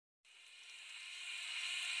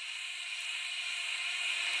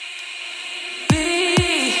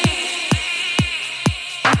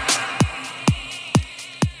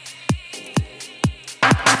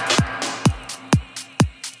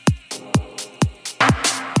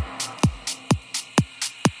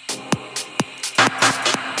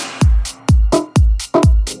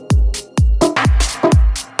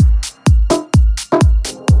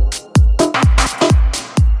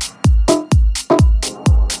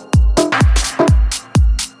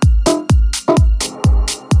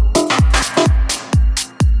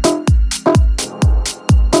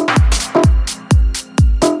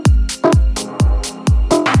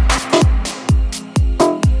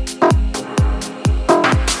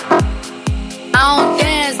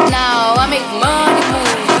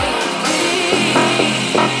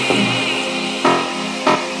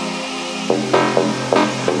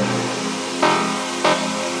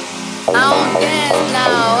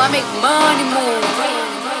money move.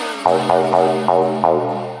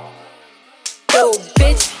 Yo,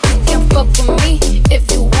 bitch, you can fuck with me if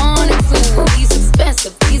you wanted to. These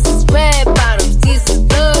expensive, these is red bottoms, these is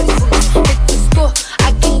bloody. Hit the store,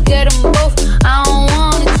 I can get them both. I don't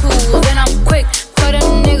want it to. Then I'm quick, cut a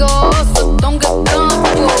nigga off, so don't get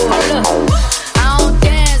comfortable. Look, I don't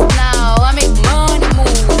dance now, I make money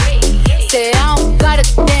move. Say I don't gotta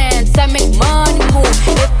dance, I make money move.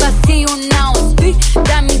 If I see you now speak,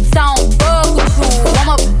 that means I don't fuck with you. I'm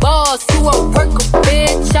a boss, you a worker,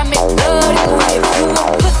 bitch. I make bloody move. If you a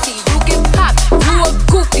pussy, you get popped. You a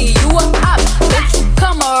goofy, you a op. Bitch, you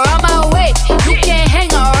come around my way, you can't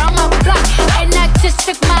hang around my block. And I just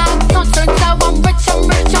check my account, turns out I'm rich, I'm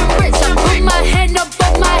rich, I'm rich. I put my hand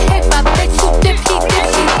above my hip, I bet you dip, he dip,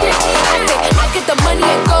 she dip. I say, I get the money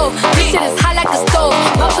and go. This shit is hot like a stove.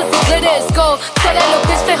 My pussy glitter is gold. Tell that little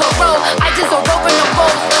bitch play her role. I just a rope in a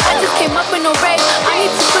boat. I just came up in a rave. I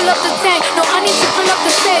need to fill up the tank. No, I need to fill up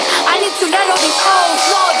the safe. I need to let all these hoes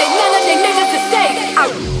know that none of they niggas is safe.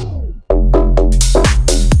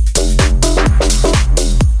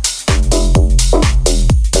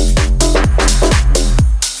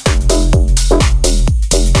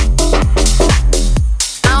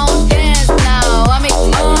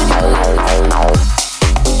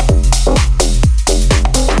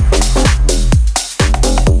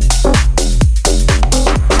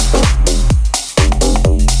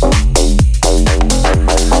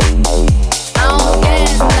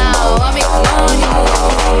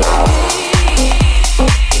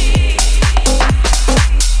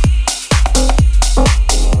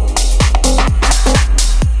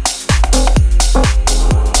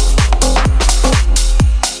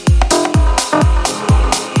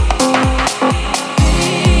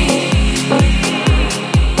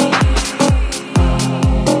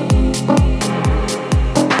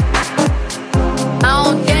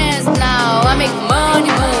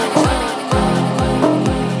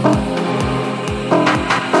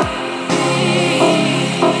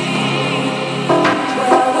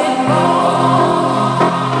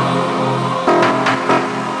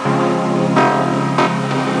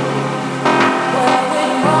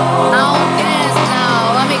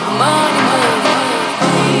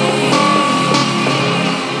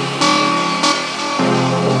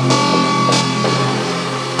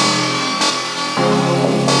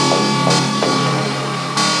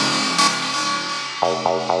 Hey,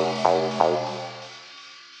 hey, hey, hey, hey.